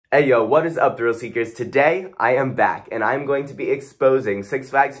Hey yo, what is up, thrill seekers? Today I am back and I'm going to be exposing Six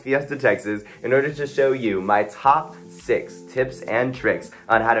Flags Fiesta, Texas in order to show you my top 6 tips and tricks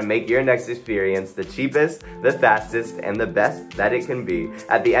on how to make your next experience the cheapest, the fastest, and the best that it can be.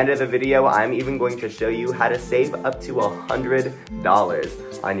 At the end of the video, I'm even going to show you how to save up to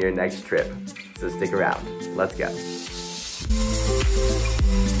 $100 on your next trip. So stick around. Let's go.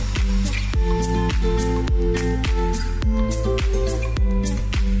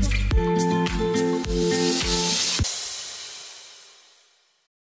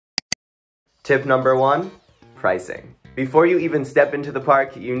 Tip number 1, pricing. Before you even step into the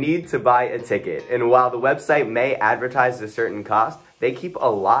park, you need to buy a ticket. And while the website may advertise a certain cost, they keep a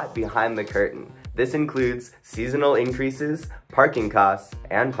lot behind the curtain. This includes seasonal increases, parking costs,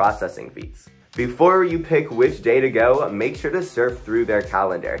 and processing fees. Before you pick which day to go, make sure to surf through their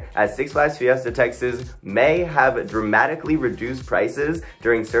calendar, as Six Flags Fiesta, Texas may have dramatically reduced prices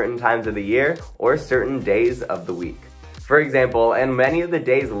during certain times of the year or certain days of the week. For example, in many of the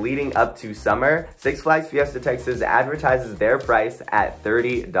days leading up to summer, Six Flags Fiesta, Texas advertises their price at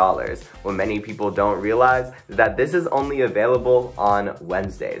 $30. What many people don't realize is that this is only available on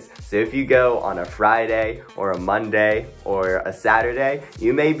Wednesdays. So if you go on a Friday or a Monday or a Saturday,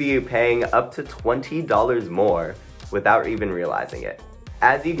 you may be paying up to $20 more without even realizing it.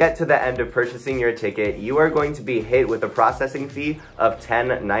 As you get to the end of purchasing your ticket, you are going to be hit with a processing fee of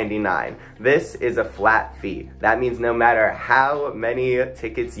 $10.99. This is a flat fee. That means no matter how many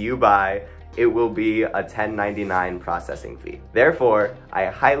tickets you buy, it will be a $10.99 processing fee. Therefore, I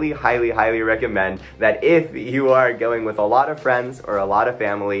highly recommend that if you are going with a lot of friends or a lot of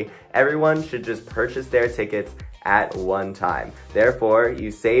family, everyone should just purchase their tickets at one time. Therefore,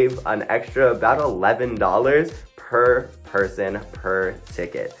 you save an extra about $11 per person per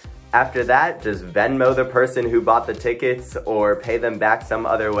ticket. After that, just Venmo the person who bought the tickets or pay them back some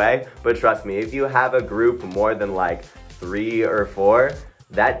other way. But trust me, if you have a group more than like 3 or 4,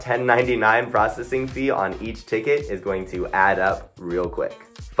 that $10.99 processing fee on each ticket is going to add up real quick.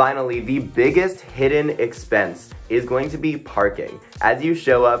 Finally, the biggest hidden expense is going to be parking. As you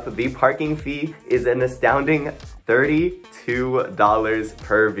show up, the parking fee is an astounding $32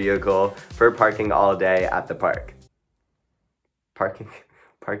 per vehicle for parking all day at the park.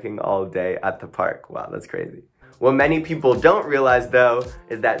 Parking all day at the park. Wow, that's crazy. What many people don't realize though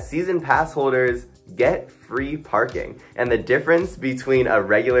is that season pass holders get free parking. And the difference between a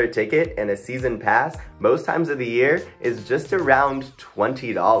regular ticket and a season pass most times of the year is just around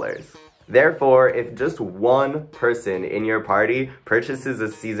 $20. Therefore, if just one person in your party purchases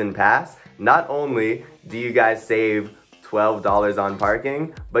a season pass, not only do you guys save $12 on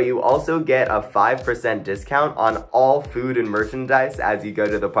parking, but you also get a 5% discount on all food and merchandise as you go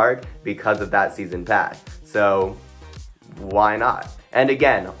to the park because of that season pass. So why not? And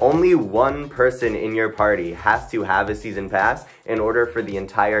again, only one person in your party has to have a season pass in order for the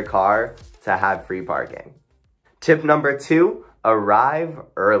entire car to have free parking. Tip number 2, arrive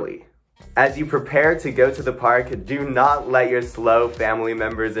early. As you prepare to go to the park, do not let your slow family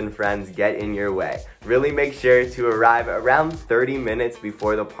members and friends get in your way. Really make sure to arrive around 30 minutes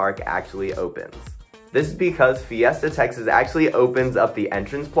before the park actually opens. This is because Fiesta, Texas actually opens up the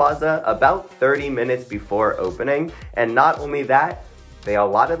entrance plaza about 30 minutes before opening, and not only that, they a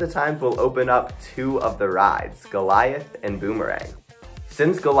lot of the times will open up 2 of the rides, Goliath and Boomerang.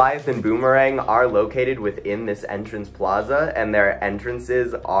 Since Goliath and Boomerang are located within this entrance plaza and their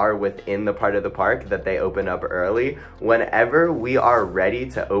entrances are within the part of the park that they open up early, whenever we are ready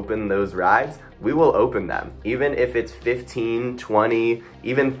to open those rides, we will open them, even if it's 15, 20,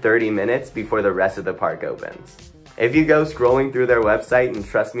 even 30 minutes before the rest of the park opens. If you go scrolling through their website, and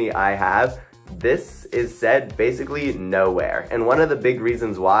trust me, I have, this is said basically nowhere. And one of the big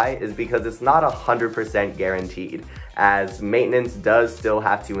reasons why is because it's not 100% guaranteed, as maintenance does still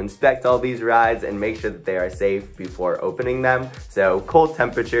have to inspect all these rides and make sure that they are safe before opening them. So cold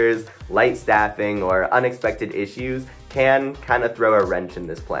temperatures, light staffing, or unexpected issues can kind of throw a wrench in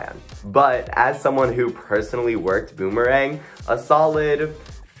this plan. But as someone who personally worked Boomerang, a solid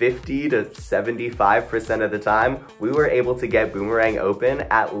 50 to 75% of the time, we were able to get Boomerang open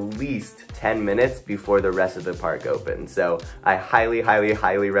at least 10 minutes before the rest of the park opened. So I highly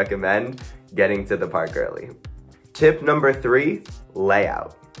recommend getting to the park early. Tip number 3,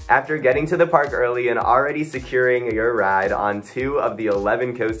 layout. After getting to the park early and already securing your ride on 2 of the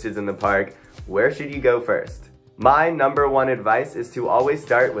 11 coasters in the park, where should you go first? My number 1 advice is to always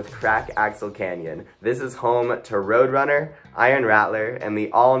start with Crack Axle Canyon. This is home to Roadrunner, Iron Rattler, and the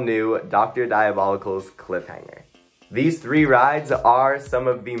all-new Dr. Diabolical's Cliffhanger. These 3 rides are some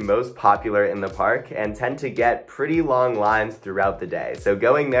of the most popular in the park and tend to get pretty long lines throughout the day. So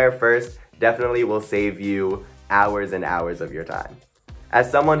going there first definitely will save you hours and hours of your time. As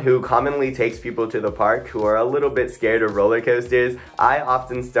someone who commonly takes people to the park who are a little bit scared of roller coasters, I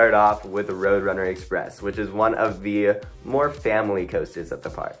often start off with Roadrunner Express, which is one of the more family coasters at the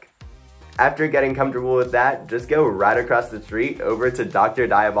park. After getting comfortable with that, just go right across the street over to Dr.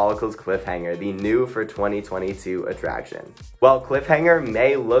 Diabolical's Cliffhanger, the new for 2022 attraction. While Cliffhanger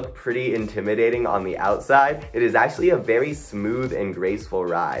may look pretty intimidating on the outside, it is actually a very smooth and graceful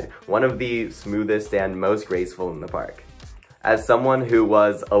ride, one of the smoothest and most graceful in the park. As someone who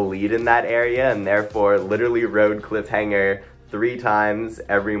was a lead in that area and therefore literally rode Cliffhanger 3 times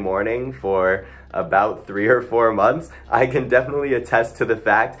every morning for about 3 or 4 months, I can definitely attest to the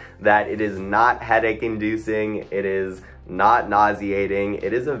fact that it is not headache inducing, it is not nauseating,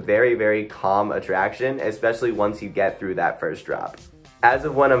 it is a very, very calm attraction, especially once you get through that first drop. As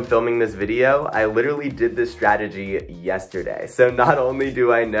of when I'm filming this video, I literally did this strategy yesterday. So not only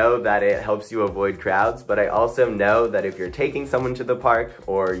do I know that it helps you avoid crowds, but I also know that if you're taking someone to the park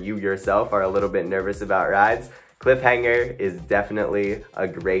or you yourself are a little bit nervous about rides, Cliffhanger is definitely a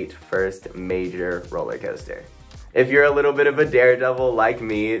great first major roller coaster. If you're a little bit of a daredevil like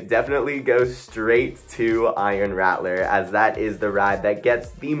me, definitely go straight to Iron Rattler, as that is the ride that gets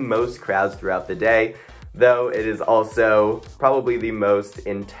the most crowds throughout the day, though it is also probably the most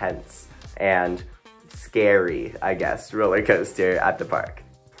intense and scary, I guess, roller coaster at the park.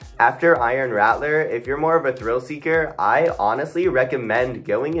 After Iron Rattler, if you're more of a thrill seeker, I honestly recommend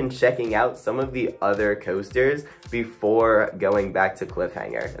going and checking out some of the other coasters before going back to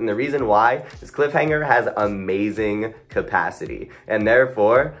Cliffhanger. And the reason why is Cliffhanger has amazing capacity, and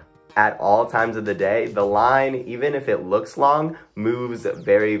therefore, at all times of the day, the line, even if it looks long, moves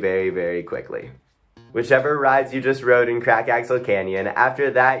very, very, very quickly. Whichever rides you just rode in Crack Axle Canyon, after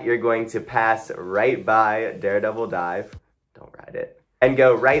that you're going to pass right by Daredevil Dive, don't ride it, and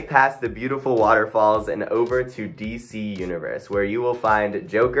go right past the beautiful waterfalls and over to DC Universe, where you will find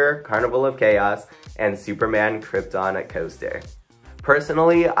Joker, Carnival of Chaos, and Superman Krypton Coaster.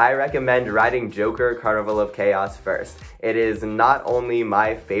 Personally, I recommend riding Joker Carnival of Chaos first. It is not only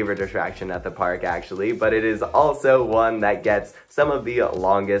my favorite attraction at the park actually, but it is also one that gets some of the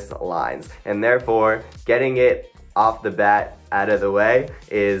longest lines, and therefore getting it off the bat out of the way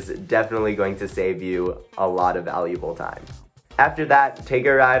is definitely going to save you a lot of valuable time. After that, take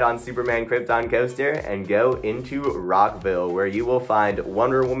a ride on Superman Krypton Coaster and go into Rockville, where you will find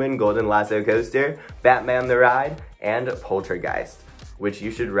Wonder Woman Golden Lasso Coaster, Batman the Ride, and Poltergeist, which you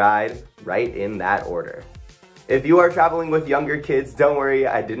should ride right in that order. If you are traveling with younger kids, don't worry,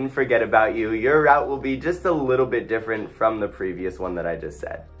 I didn't forget about you. Your route will be just a little bit different from the previous one that I just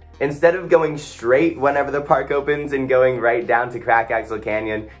said. Instead of going straight whenever the park opens and going right down to Crack Axle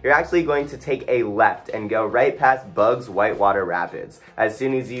Canyon, you're actually going to take a left and go right past Bugs Whitewater Rapids. As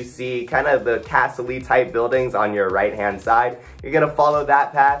soon as you see kind of the castle-y type buildings on your right-hand side, you're gonna follow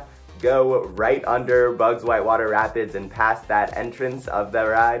that path, go right under Bugs Whitewater Rapids and past that entrance of the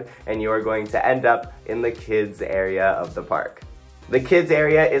ride, and you are going to end up in the kids area of the park. The kids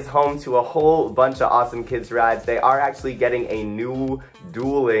area is home to a whole bunch of awesome kids rides. They are actually getting a new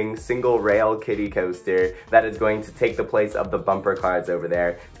dueling single rail kiddie coaster that is going to take the place of the bumper cars over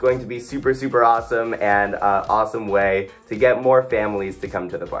there. It's going to be super, super awesome and an awesome way to get more families to come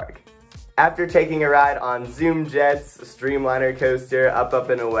to the park. After taking a ride on Zoom Jet's Streamliner Coaster, Up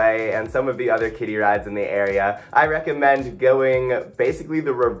and Away, and some of the other kiddie rides in the area, I recommend going basically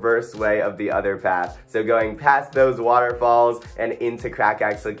the reverse way of the other path. So going past those waterfalls and into Crack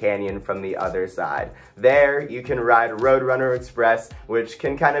Axle Canyon from the other side. There, you can ride Roadrunner Express, which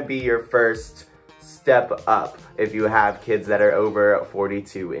can kind of be your first step up if you have kids that are over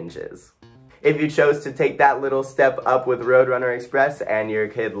 42 inches. If you chose to take that little step up with Roadrunner Express and your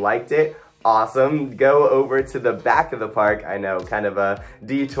kid liked it, awesome. Go over to the back of the park, I know, kind of a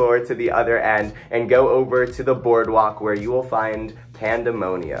detour to the other end, and go over to the boardwalk where you will find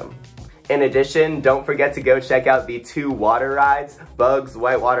Pandemonium. In addition, don't forget to go check out the 2 water rides, Bugs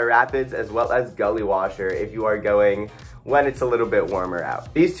Whitewater Rapids, as well as Gully Washer if you are going when it's a little bit warmer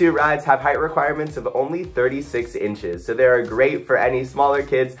out. These 2 rides have height requirements of only 36 inches, so they are great for any smaller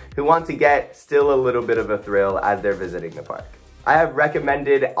kids who want to get still a little bit of a thrill as they're visiting the park. I have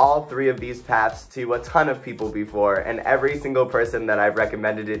recommended all 3 of these paths to a ton of people before, and every single person that I've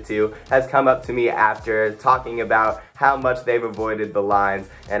recommended it to has come up to me after talking about how much they've avoided the lines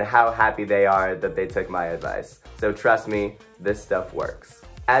and how happy they are that they took my advice. So trust me, this stuff works.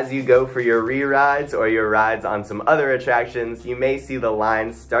 As you go for your re-rides or your rides on some other attractions, you may see the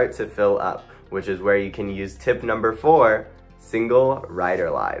lines start to fill up. which is where you can use tip number 4, single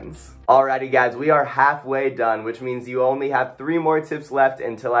rider lines. Alrighty guys, we are halfway done, which means you only have 3 more tips left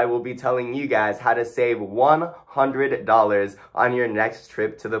until I will be telling you guys how to save $100 on your next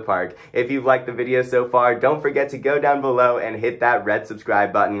trip to the park. If you've liked the video so far, don't forget to go down below and hit that red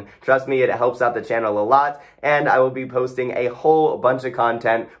subscribe button. Trust me, it helps out the channel a lot, and I will be posting a whole bunch of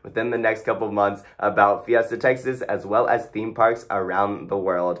content within the next couple of months about Fiesta, Texas, as well as theme parks around the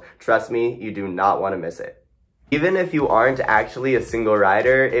world. Trust me, you do not want to miss it. Even if you aren't actually a single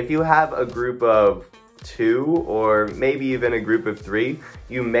rider, if you have a group of 2 or maybe even a group of 3,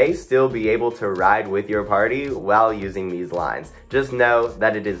 you may still be able to ride with your party while using these lines. Just know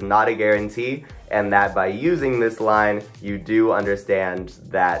that it is not a guarantee, and that by using this line, you do understand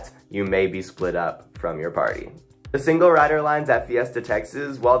that you may be split up from your party. The single rider lines at Fiesta,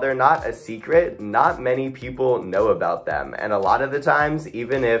 Texas, while they're not a secret, not many people know about them. And a lot of the times,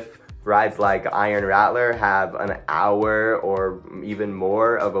 even if rides like Iron Rattler have an hour or even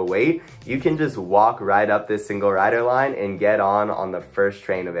more of a wait, you can just walk right up this single rider line and get on the first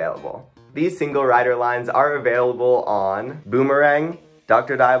train available. These single rider lines are available on Boomerang,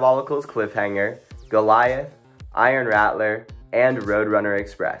 Dr. Diabolical's Cliffhanger, Goliath, Iron Rattler, and Roadrunner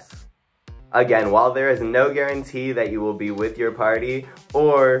Express. Again, while there is no guarantee that you will be with your party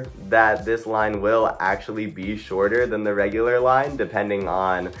or that this line will actually be shorter than the regular line, depending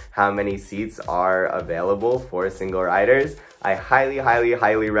on how many seats are available for single riders, I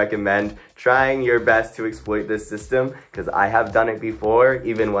highly recommend trying your best to exploit this system, because I have done it before,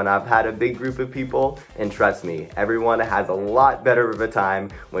 even when I've had a big group of people, and trust me, everyone has a lot better of a time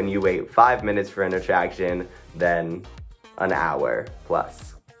when you wait 5 minutes for an attraction than an hour plus.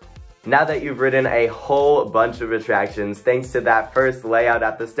 Now that you've ridden a whole bunch of attractions thanks to that first layout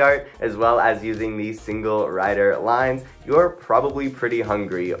at the start, as well as using these single rider lines, you're probably pretty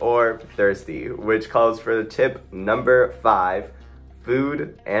hungry or thirsty, which calls for tip number 5,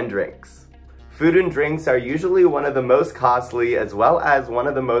 food and drinks. Food and drinks are usually one of the most costly as well as one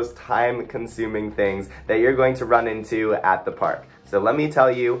of the most time-consuming things that you're going to run into at the park. So let me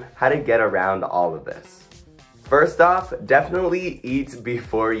tell you how to get around all of this. First off, definitely eat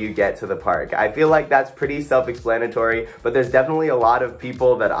before you get to the park. I feel like that's pretty self-explanatory, but there's definitely a lot of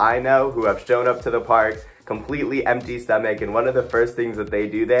people that I know who have shown up to the park completely empty stomach, and one of the first things that they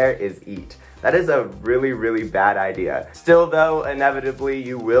do there is eat. That is a really bad idea. Still though, inevitably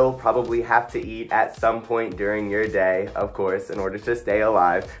you will probably have to eat at some point during your day, of course, in order to stay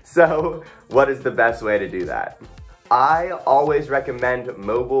alive. So what is the best way to do that? I always recommend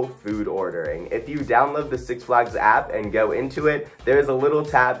mobile food ordering. If you download the Six Flags app and go into it, there's a little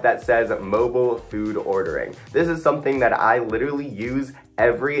tab that says mobile food ordering. This is something that I literally use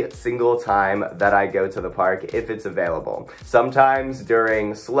every single time that I go to the park if it's available. Sometimes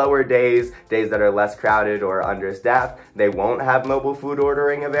during slower days that are less crowded or understaffed, they won't have mobile food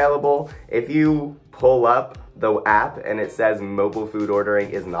ordering available. If you pull up the app and it says mobile food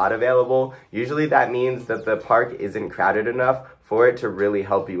ordering is not available, usually that means that the park isn't crowded enough for it to really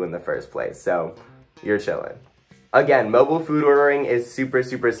help you in the first place. So you're chilling. Again, mobile food ordering is super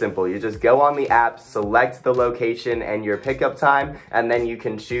simple. You just go on the app, select the location and your pickup time, and then you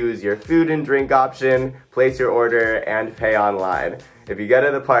can choose your food and drink option, place your order, and pay online. If you go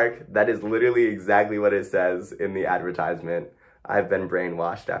to the park, that is literally exactly what it says in the advertisement. I've been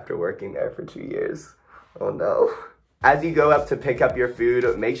brainwashed after working there for 2 years. Oh no. As you go up to pick up your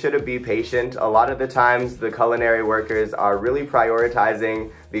food, make sure to be patient. A lot of the times, the culinary workers are really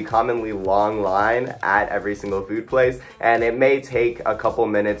prioritizing the commonly long line at every single food place, and it may take a couple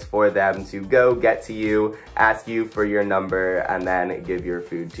minutes for them to go get to you, ask you for your number, and then give your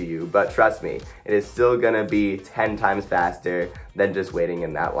food to you. But trust me, it is still gonna be 10 times faster than just waiting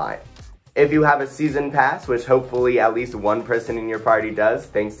in that line. If you have a season pass, which hopefully at least one person in your party does,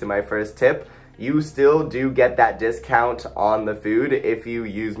 thanks to my first tip, you still do get that discount on the food if you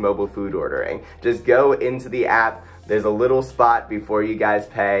use mobile food ordering. Just go into the app, there's a little spot before you guys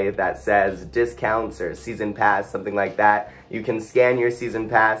pay that says discounts or season pass, something like that. You can scan your season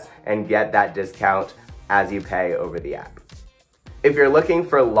pass and get that discount as you pay over the app. If you're looking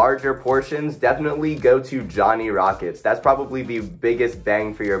for larger portions, definitely go to Johnny Rockets. That's probably the biggest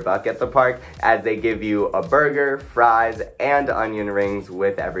bang for your buck at the park, as they give you a burger, fries, and onion rings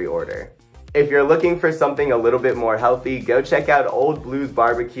with every order. If you're looking for something a little bit more healthy, go check out Old Blues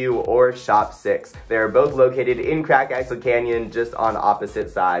Barbecue or Shop 6. They are both located in Crack Axle Canyon, just on opposite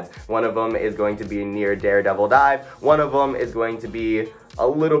sides. One of them is going to be near Daredevil Dive. One of them is going to be a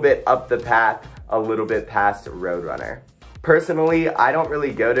little bit up the path, a little bit past Roadrunner. Personally, I don't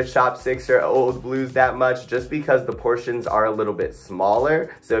really go to Shop 6 or Old Blues that much just because the portions are a little bit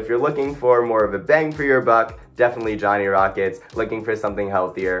smaller. So if you're looking for more of a bang for your buck, definitely Johnny Rockets. Looking for something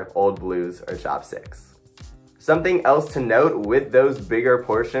healthier, Old Blues or Shop 6. Something else to note with those bigger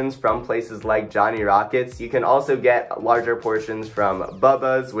portions from places like Johnny Rockets, you can also get larger portions from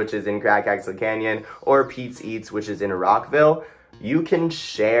Bubba's, which is in Crack-Axle Canyon, or Pete's Eats, which is in Rockville. You can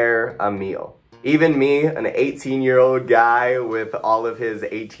share a meal. Even me, an 18-year-old guy with all of his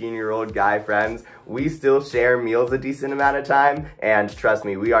 18-year-old guy friends, we still share meals a decent amount of time, and trust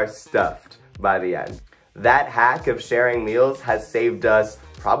me, we are stuffed by the end. That hack of sharing meals has saved us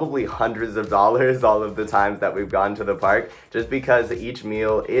probably hundreds of dollars all of the times that we've gone to the park, just because each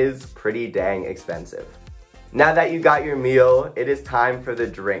meal is pretty dang expensive. Now that you got your meal, it is time for the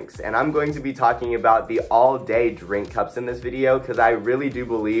drinks, and I'm going to be talking about the all-day drink cups in this video because I really do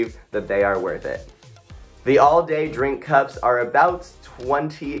believe that they are worth it. The all-day drink cups are about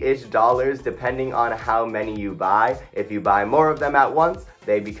 $20-ish depending on how many you buy. If you buy more of them at once,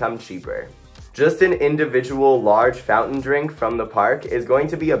 they become cheaper. Just an individual large fountain drink from the park is going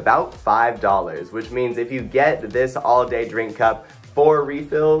to be about $5, which means if you get this all-day drink cup, 4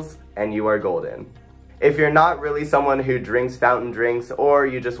 refills, and you are golden. If you're not really someone who drinks fountain drinks or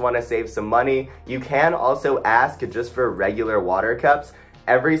you just want to save some money, you can also ask just for regular water cups.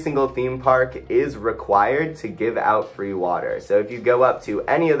 Every single theme park is required to give out free water. So if you go up to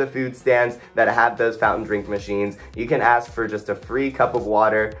any of the food stands that have those fountain drink machines, you can ask for just a free cup of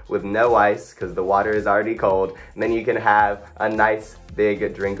water with no ice because the water is already cold, and then you can have a nice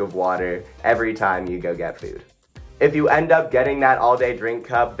big drink of water every time you go get food. If you end up getting that all-day drink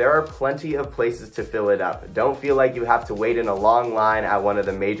cup, there are plenty of places to fill it up. Don't feel like you have to wait in a long line at one of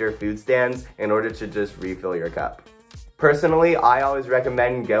the major food stands in order to just refill your cup. Personally, I always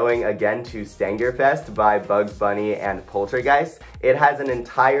recommend going again to Stangerfest by Bugs Bunny and Poltergeist. It has an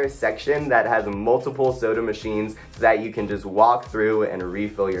entire section that has multiple soda machines so that you can just walk through and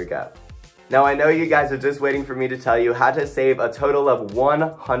refill your cup. Now I know you guys are just waiting for me to tell you how to save a total of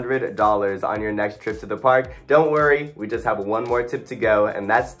 $100 on your next trip to the park. Don't worry, we just have one more tip to go, and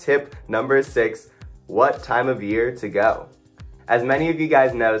that's tip number 6, what time of year to go. As many of you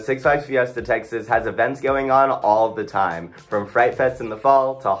guys know, Six Flags Fiesta Texas has events going on all the time, from Fright Fest in the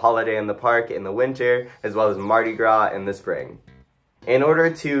fall to Holiday in the Park in the winter, as well as Mardi Gras in the spring. In order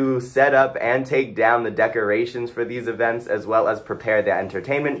to set up and take down the decorations for these events, as well as prepare the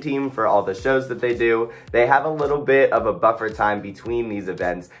entertainment team for all the shows that they do, they have a little bit of a buffer time between these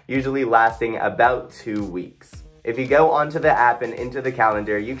events, usually lasting about 2 weeks. If you go onto the app and into the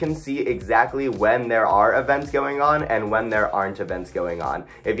calendar, you can see exactly when there are events going on and when there aren't events going on.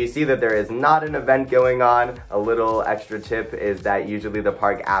 If you see that there is not an event going on, a little extra tip is that usually the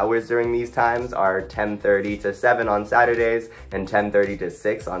park hours during these times are 10:30 to 7 on Saturdays and 10:30 to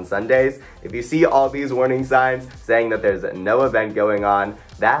 6 on Sundays. If you see all these warning signs saying that there's no event going on,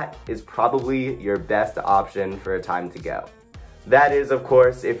 that is probably your best option for a time to go. That is, of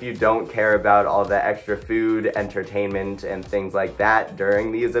course, if you don't care about all the extra food, entertainment, and things like that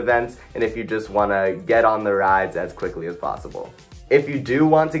during these events, and if you just want to get on the rides as quickly as possible. If you do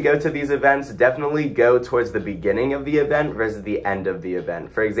want to go to these events, definitely go towards the beginning of the event versus the end of the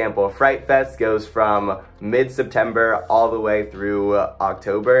event. For example, Fright Fest goes from mid-September all the way through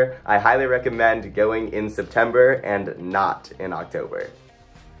October. I highly recommend going in September and not in October.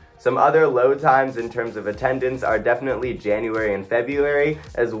 Some other low times in terms of attendance are definitely January and February,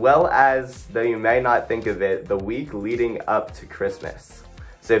 as well as, though you may not think of it, the week leading up to Christmas.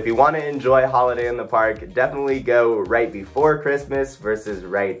 So if you want to enjoy Holiday in the Park, definitely go right before Christmas versus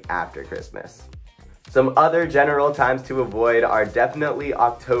right after Christmas. Some other general times to avoid are definitely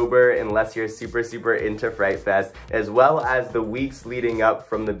October, unless you're super into Fright Fest, as well as the weeks leading up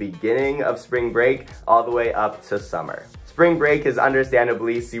from the beginning of spring break all the way up to summer. Spring break is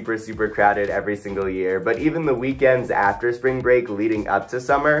understandably super crowded every single year, but even the weekends after spring break leading up to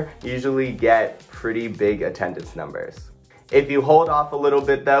summer usually get pretty big attendance numbers. If you hold off a little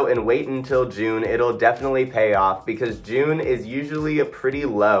bit though and wait until June, it'll definitely pay off because June is usually pretty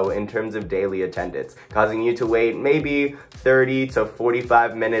low in terms of daily attendance, causing you to wait maybe 30 to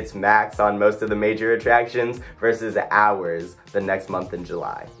 45 minutes max on most of the major attractions versus hours the next month in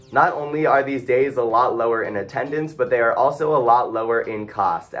July. Not only are these days a lot lower in attendance, but they are also a lot lower in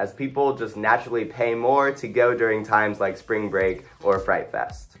cost, as people just naturally pay more to go during times like spring break or Fright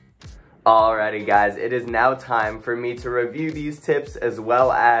Fest. Alrighty guys, it is now time for me to review these tips as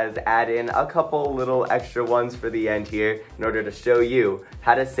well as add in a couple little extra ones for the end here in order to show you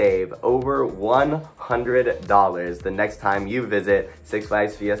how to save over $100 the next time you visit Six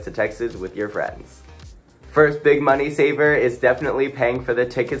Flags Fiesta Texas with your friends. First big money saver is definitely paying for the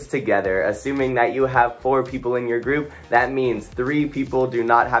tickets together. Assuming that you have 4 people in your group, that means 3 people do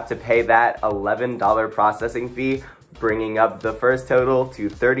not have to pay that $11 processing fee, bringing up the first total to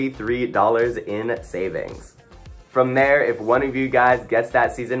 $33 in savings. From there, if one of you guys gets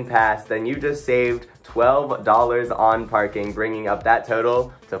that season pass, then you just saved $12 on parking, bringing up that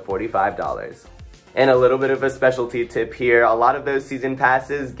total to $45. And a little bit of a specialty tip here, a lot of those season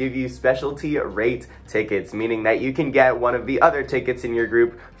passes give you specialty rate tickets, meaning that you can get one of the other tickets in your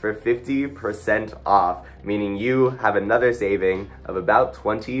group for 50% off, meaning you have another saving of about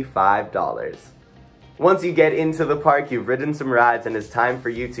 $25. Once you get into the park, you've ridden some rides and it's time for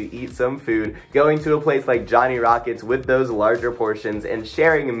you to eat some food. Going to a place like Johnny Rockets with those larger portions and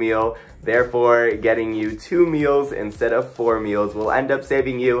sharing a meal, therefore getting you 2 meals instead of 4 meals, will end up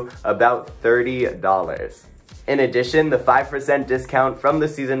saving you about $30. In addition, the 5% discount from the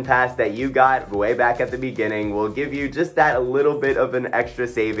season pass that you got way back at the beginning will give you just that little bit of an extra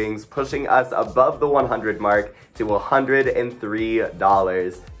savings, pushing us above the 100 mark to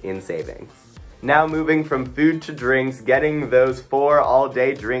 $103 in savings. Now moving from food to drinks, getting those 4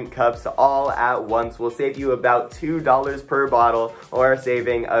 all-day drink cups all at once will save you about $2 per bottle, or a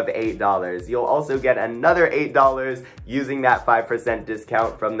saving of $8. You'll also get another $8 using that 5%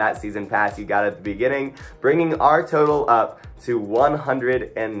 discount from that season pass you got at the beginning, bringing our total up to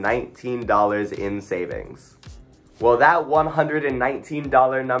 $119 in savings. Well, that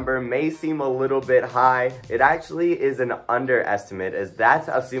 $119 number may seem a little bit high. It actually is an underestimate, as that's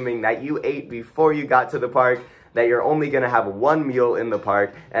assuming that you ate before you got to the park, that you're only going to have 1 meal in the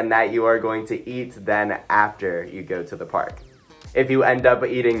park, and that you are going to eat then after you go to the park. If you end up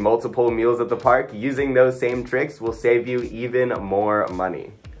eating multiple meals at the park, using those same tricks will save you even more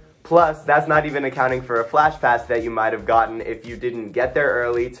money. Plus, that's not even accounting for a flash pass that you might have gotten if you didn't get there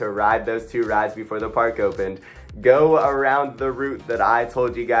early to ride those 2 rides before the park opened. Go around the route that I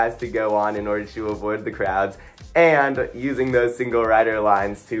told you guys to go on in order to avoid the crowds, and using those single rider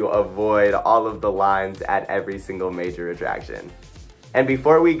lines to avoid all of the lines at every single major attraction. And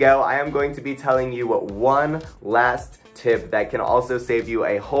before we go, I am going to be telling you one last tip that can also save you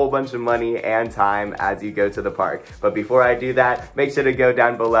a whole bunch of money and time as you go to the park. But before I do that, make sure to go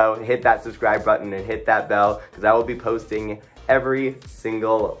down below, hit that subscribe button, and hit that bell, because I will be posting every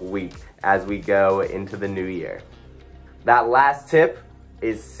single week as we go into the new year. That last tip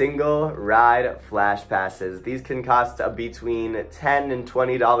is single ride flash passes. These can cost between $10 and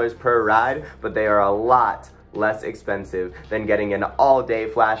 $20 per ride, but they are a lot less expensive than getting an all-day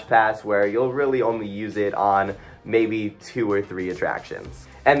flash pass where you'll really only use it on maybe 2 or 3 attractions.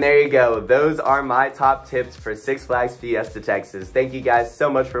 And there you go, those are my top tips for Six Flags Fiesta Texas. Thank you guys so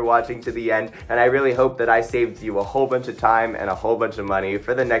much for watching to the end, and I really hope that I saved you a whole bunch of time and a whole bunch of money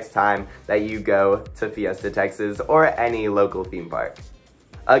for the next time that you go to Fiesta Texas or any local theme park.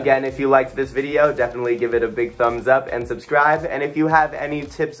 Again, if you liked this video, definitely give it a big thumbs up and subscribe, and if you have any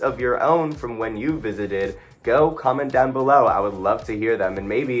tips of your own from when you visited, go comment down below. I would love to hear them, and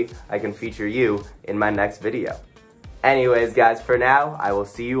maybe I can feature you in my next video. Anyways, guys, for now, I will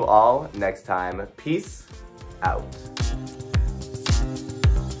see you all next time. Peace out.